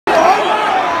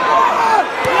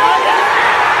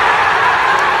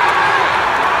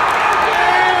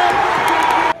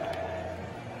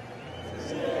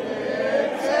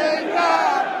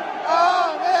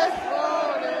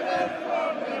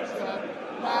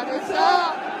It's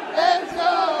up, it's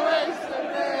always the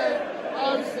way.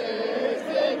 I'm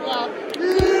sitting up.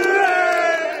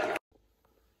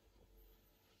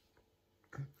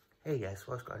 Hey guys,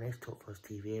 what's going on? It's Talk For Us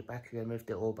TV, back again with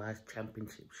the All Bars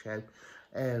Championship show.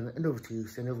 Another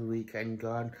Tuesday, another weekend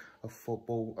gone of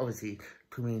football. Obviously,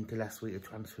 coming into last week, the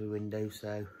transfer window,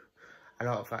 so a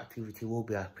lot of activity will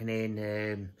be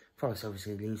happening. Forest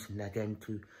obviously losing again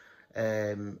to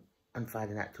on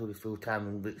Friday night to Huddersfield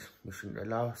Town, which we shouldn't have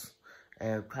lost.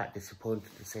 Quite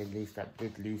disappointed to say the least that we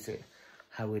did lose it,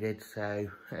 how we did. So,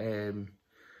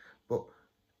 but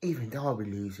even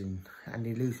Derby losing, and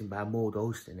they're losing by more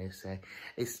goals than this, so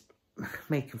it's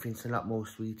making things a lot more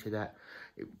sweeter. That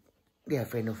yeah,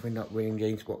 fair enough, we're not winning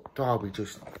games, but Derby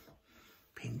just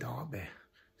being Derby.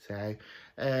 So,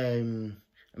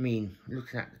 I mean,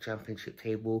 looking at the championship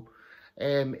table,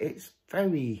 it's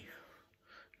very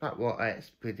not what I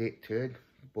predicted,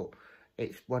 but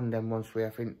it's one of them ones where I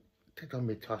think they're going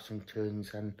to be tossing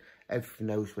turns and everything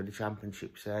knows for the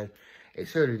championship. So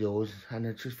it's early doors, and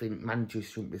I just think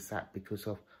managers shouldn't be sacked because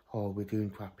of, oh, we're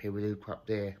doing crap here, we're doing crap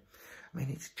there. I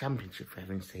mean, it's a championship for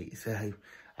heaven's sake, so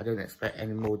I don't expect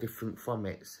any more different from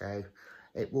it. So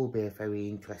it will be a very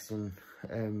interesting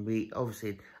week.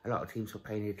 Obviously, a lot of teams are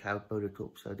playing the Cloud Builder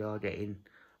Cup, so they are getting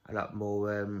a lot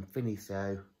more finished.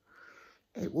 So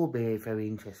it will be a very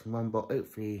interesting one, but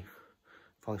hopefully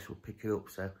Forest will pick it up.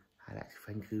 So I'd like to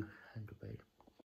thank you and goodbye.